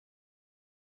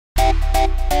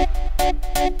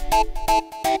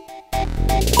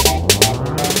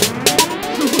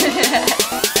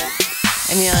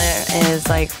Amelia is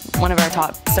like one of our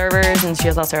top servers, and she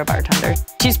is also a bartender.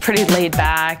 She's pretty laid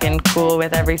back and cool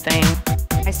with everything.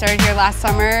 I started here last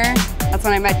summer. That's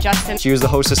when I met Justin. She was the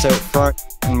hostess out front,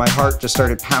 and my heart just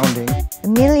started pounding.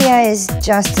 Amelia is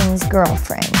Justin's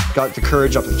girlfriend. Got the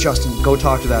courage up, like, Justin, go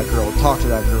talk to that girl, talk to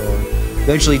that girl.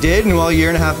 Eventually did, and well, a year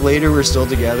and a half later, we're still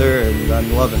together, and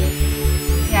I'm loving it.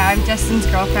 Yeah, I'm Justin's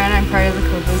girlfriend. I'm part of the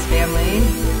Cocos family.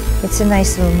 It's a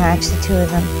nice little match, the two of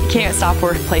them. You can't stop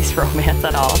workplace romance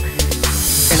at all.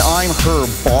 And I'm her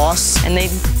boss. And they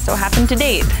so happen to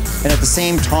date. And at the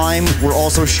same time, we're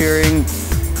also sharing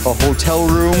a hotel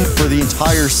room for the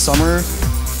entire summer.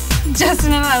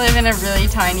 Justin and I live in a really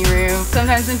tiny room.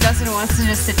 Sometimes when Justin wants to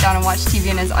just sit down and watch TV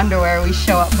in his underwear, we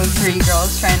show up with 3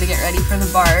 girls trying to get ready for the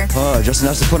bar. Justin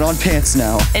has to put on pants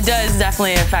now. It does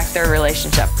definitely affect their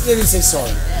relationship. They didn't say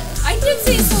sorry. I did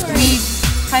say sorry. We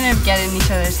kind of get in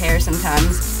each other's hair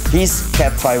sometimes. He's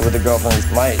kept fighting with the girlfriend. It's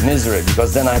my misery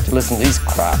because then I have to listen to this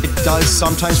crap. It does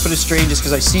sometimes put a strain just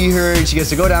because I see her and she gets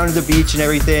to go down to the beach and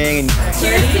everything. And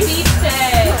cheers to beach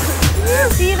day!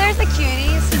 See, there's the cuties.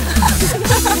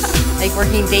 Like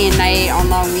working day and night on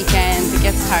long weekends, it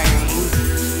gets tiring.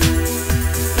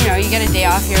 You know, you get a day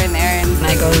off here and there, and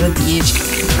I go to the beach.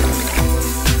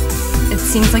 It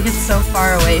seems like it's so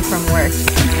far away from work.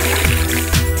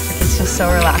 It's just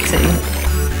so relaxing.